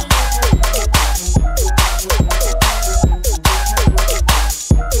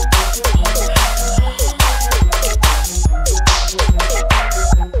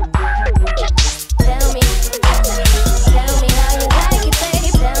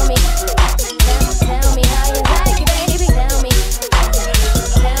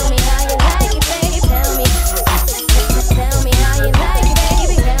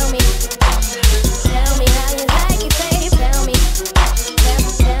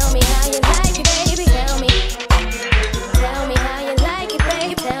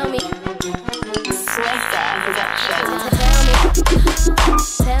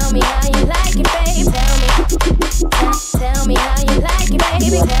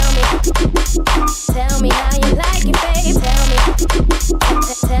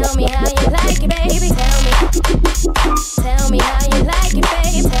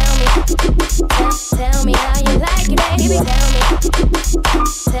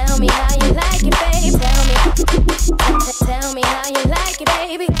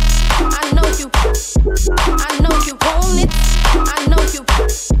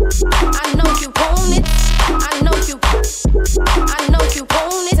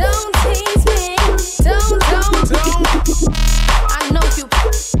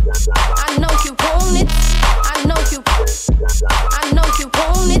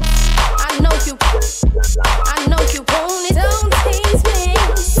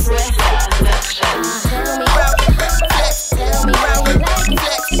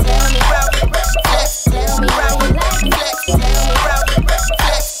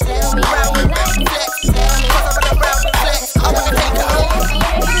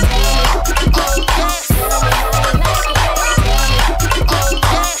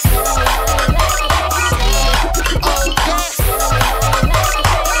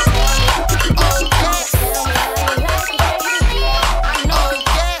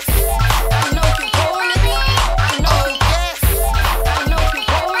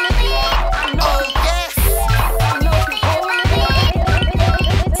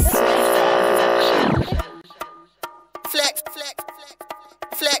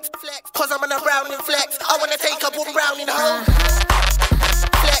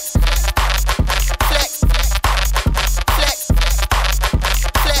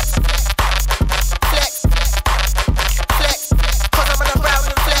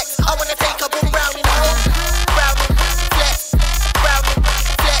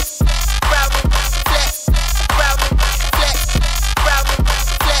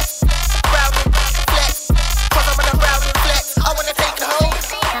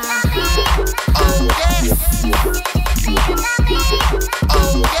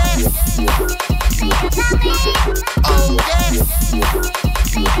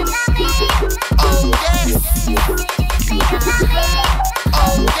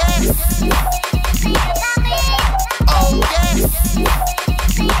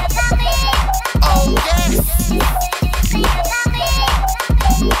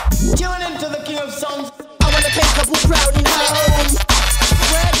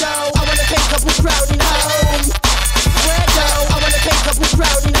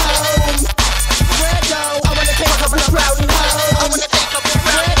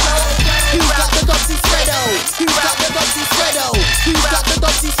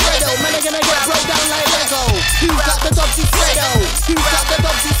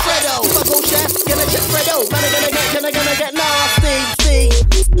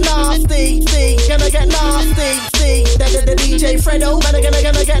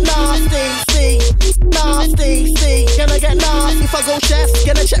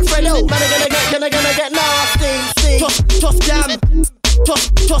 Freddo. Man, I'm gonna get nasty. See, just jam,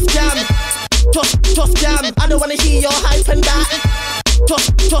 just jam, just jam. I don't wanna hear your hype and that.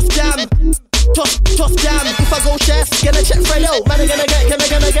 Just jam. Just jam. If I go chef, gonna check Freddo. Man, I'm gonna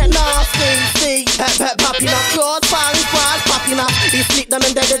get nasty. See, pep popping up, claws, fangs, bars popping up. He's slick down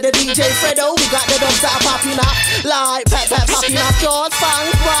and dead the DJ Freddo. We got the dubs that are popping up. Like pep popping up, claws,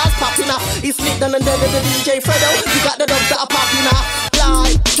 fangs, bars popping up. He's slick down and dead the DJ Freddo. We got the dubs that are popping up.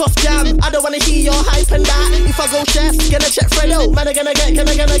 Like just jam. I don't wanna hear your hype and that. If I go chef, gonna check Freddo. Man, I'm gonna get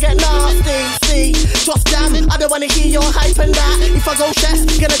nasty. See, just jam. I don't wanna hear your hype and that. If I go chef,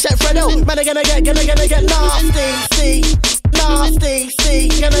 gonna check Freddo. Man, I'm gonna get nasty, see, nasty, see,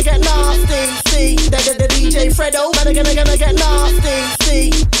 gonna get nasty, see, the DJ Freddo, man, I'm gonna get nasty,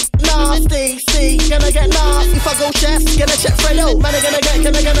 see, nasty, see, gonna get nasty. If I go chef, gonna check Freddo, man, I'm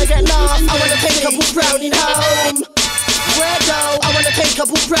gonna get nasty. I wanna take a boot brownie home, Freddo. I wanna take a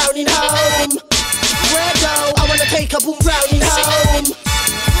boot brownie home, Freddo. I wanna take a boot brownie home,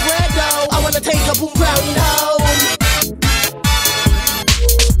 Freddo. I wanna take a boot brownie home.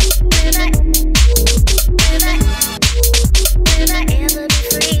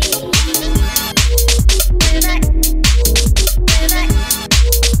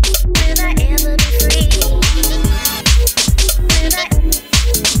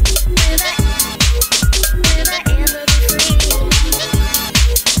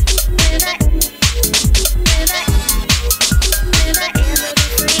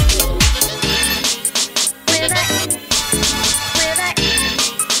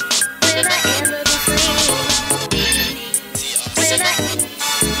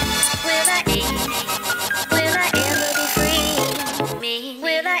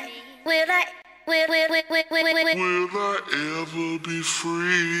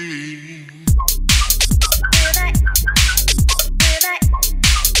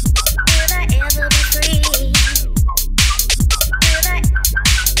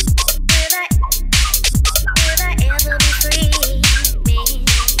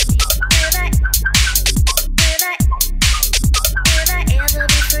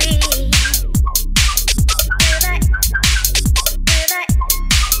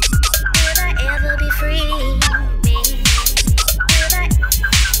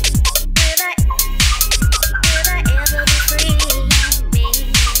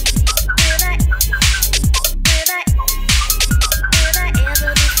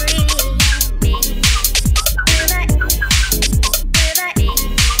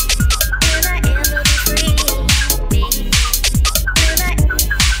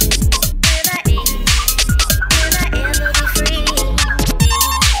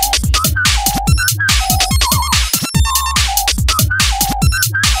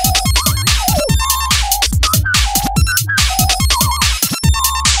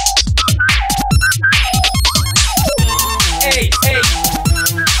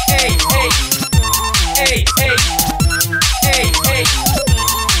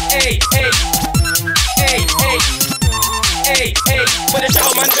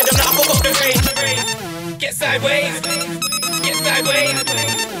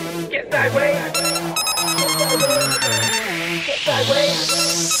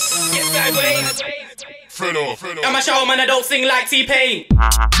 I'm a showman, I don't sing like T-Pain.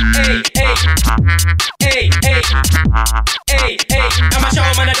 Hey, hey, hey, hey, hey, hey. I'm a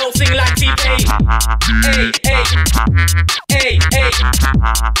showman, I don't sing like T-Pain. Hey, hey, hey, hey,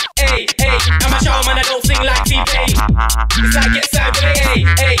 hey, hey. I'm a showman, I don't sing like T-Pain. It's like get sideways, hey,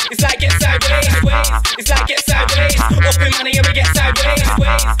 hey. It's like get sideways, it's like get sideways. Up in money and we get sideways,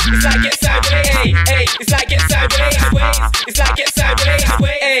 it's like get sideways, hey, hey. It's like get sideways, it's like get sideways,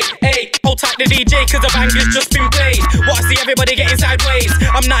 hey, hey. Hold tight the DJ, cause the banger's just been played. What I see everybody getting sideways.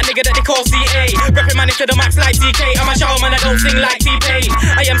 I'm that nigga that they call CA. Reppin' man into the max like TK. I'm a showman, I don't sing like T-Pain.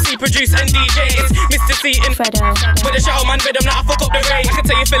 I MC, produce and DJs. Mr. C and Freddo. With a showman rhythm, now I fuck up the rate. I can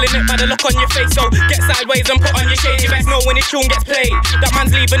tell you feeling it by the look on your face. So get sideways and put on your shades. You best know when his tune gets played. That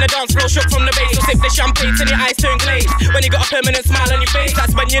man's leaving the dance floor shook from the bass. So sip the champagne till your eyes turn glazed. When you got a permanent smile on your face,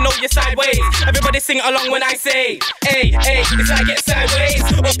 that's when you know you're sideways. Everybody sing along when I say, hey, hey, it's like get sideways.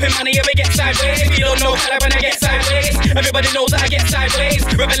 Up in money, yeah, we get sideways. If you don't know how when I get sideways, everybody knows that I get sideways.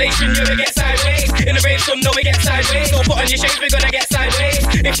 Revelation, yeah, we get sideways. In the rave, some know we get sideways. So put on your shades, we gonna get sideways.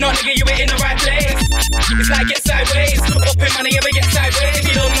 If not, nigga, you ain't in the right place. It's like get sideways. Up in money, yeah, we get sideways. If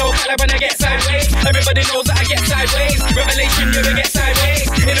you don't know how when I get sideways, everybody knows that I get sideways. Revelation, yeah, we get sideways.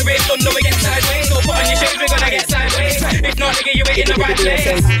 In the rave, some know we get sideways. So put on your shades, we gonna get sideways. If not, nigga, you ain't in the right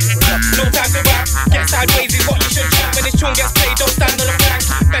place. No time to rap. Get sideways is what you should trap. When this tune gets played, don't stand on the flank.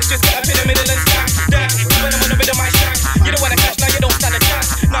 Best just get up in the middle and stack. When I'm on the middle of my shack, you don't wanna catch, now you don't stand a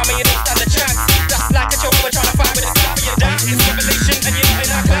chance. Now I'm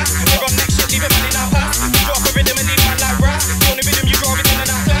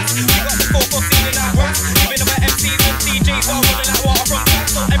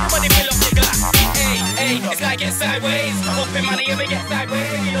spend money if it gets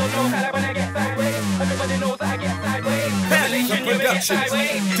sideways. You don't know how when I get sideways. Everybody knows that I get sideways. Revelation, you get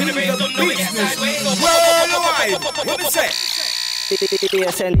sideways. To the base, don't know it gets sideways. Worldwide, what we say?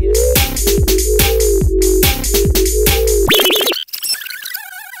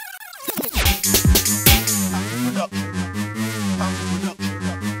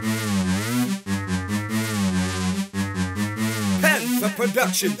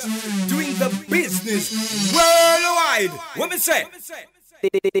 Productions, doing the business worldwide. What me say?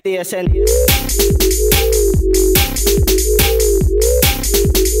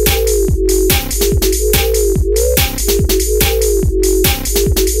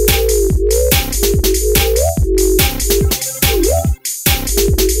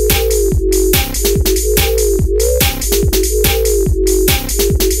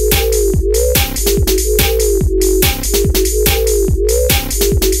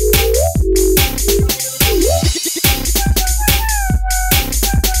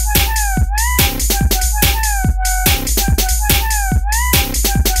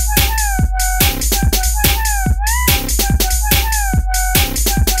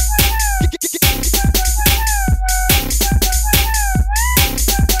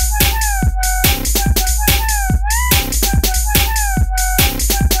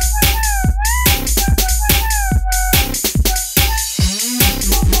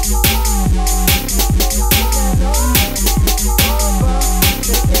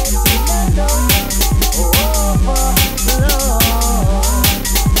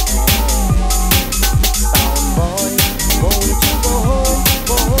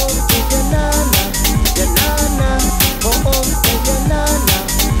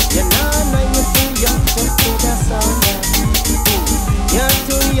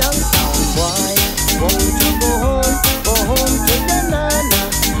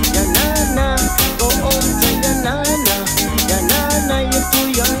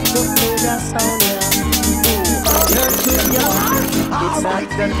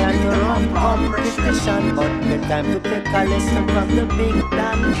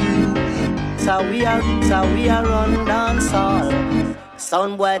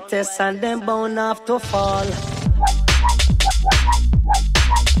 Soundboy test and them bound off to fall.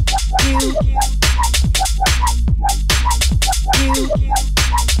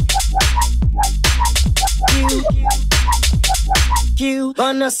 You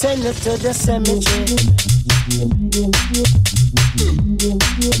gonna send it to the cemetery.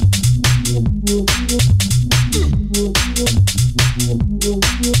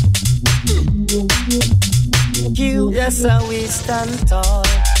 That's how we stand tall.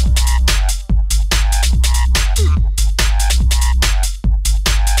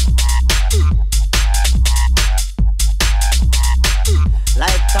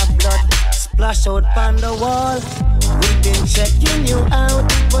 Like a blood splash out on the wall. We've been checking you out,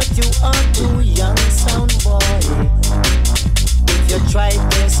 but you are too young, sound boy. If you try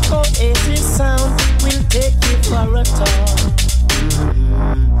this Oasis sound, we'll take you for a tour.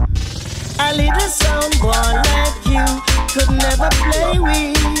 A little sound boy like you could never play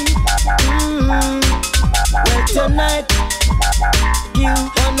with. Well, tonight you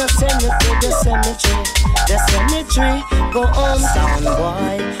gonna send it to the cemetery. The cemetery, go home, sound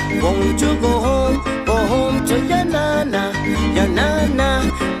boy. Won't you go home? Go home to your nana, your nana.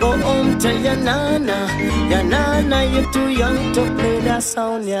 Go home to your nana, your nana. You're too young to play that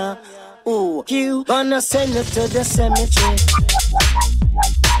sound, yeah. Ooh, you gonna send it to the cemetery.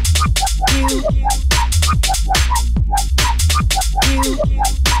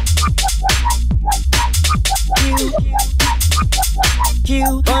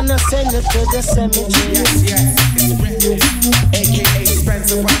 You gonna send it to the cemetery. Yes, it's Freddo, aka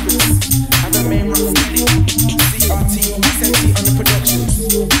Spencer Weapons. I remain rough steady. CRT, SMT on the production.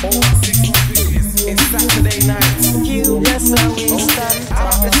 All 6 business. It's Saturday night. That's how we stand. I'm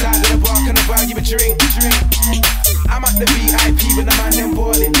at the side of the bar, can I buy you a drink? I'm at the VIP with the man them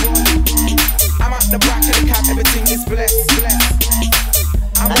balling. I'm at the back of the cab, everything is blessed.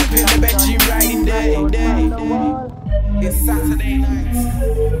 I'm up in the bedroom riding day. It's Saturday night.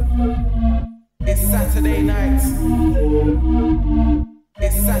 It's Saturday night.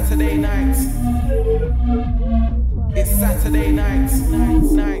 It's Saturday night. It's Saturday night.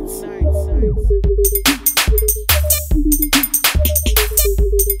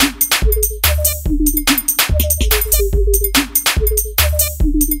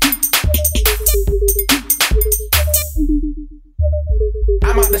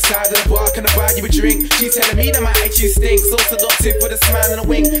 I'm at the side of the bar, can I buy you a drink? She's telling me that my attitude stinks. So seductive with a smile and a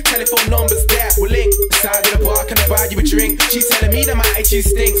wink. Telephone numbers there, we'll link. Side of the bar, can I buy you a drink? She's telling me that my attitude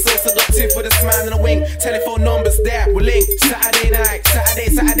stinks. So seductive with a smile and a wink. Telephone numbers there, we'll link. Saturday night, Saturday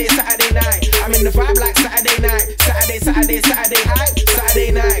night. I'm in the vibe like Saturday night. Saturday hype.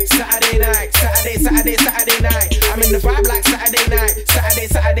 Saturday night, Saturday night. I'm in the vibe like Saturday night.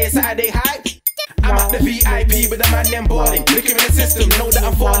 Saturday hype. I'm at the VIP with the man them balling. Liquor in the system, know that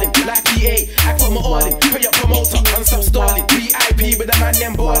I'm falling. Like PA, I put my all in. Pay up promoter, unstop stalling. VIP with the man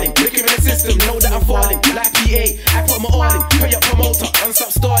them balling. Liquor in the system, know that I'm falling. Like PA, I put my all in. Pay up promoter, unstop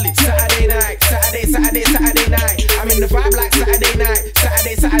stalling. Saturday night, Saturday night. I'm in the vibe like Saturday night.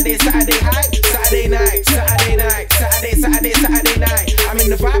 Saturday hype. Saturday night, Saturday night. I'm in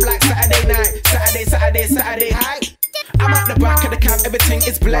the vibe like Saturday night. Saturday hype. I'm at the back of the cab, everything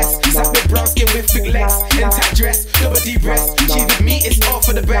is blessed. Sat with brown skin with thick legs, intact dress, double D breast. She with me, it's all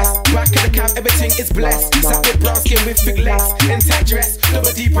for the best. Back of the cab, everything is blessed. Sat with brown skin with thick legs, intact dress,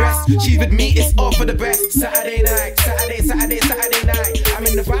 double D breast. She with me, it's all for the best. Saturday night, Saturday night. I'm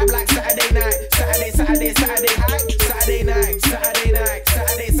in the vibe like Saturday night. Saturday hype. Saturday night, Saturday night.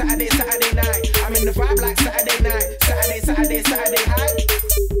 I'm in the vibe like Saturday night. Saturday hype.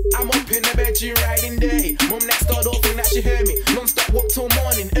 I'm up in the bedroom riding dirty. Mum next door don't think that she heard me. Non-stop walk till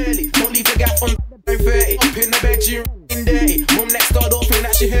morning early. Don't leave the gap on 9:30. Up in the bedroom riding dirty. Mum next door don't think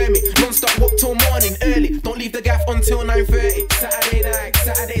that she heard me. Non-stop walk till morning early. Don't leave the gaff until 9:30. Saturday night,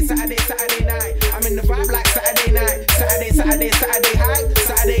 Saturday night. I'm in the vibe like Saturday night. Saturday hype.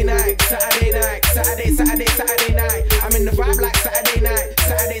 Saturday night, Saturday night. I'm in the vibe like Saturday night.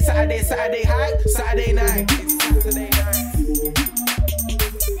 Saturday hype. Saturday night.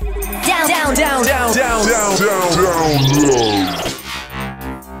 Down low.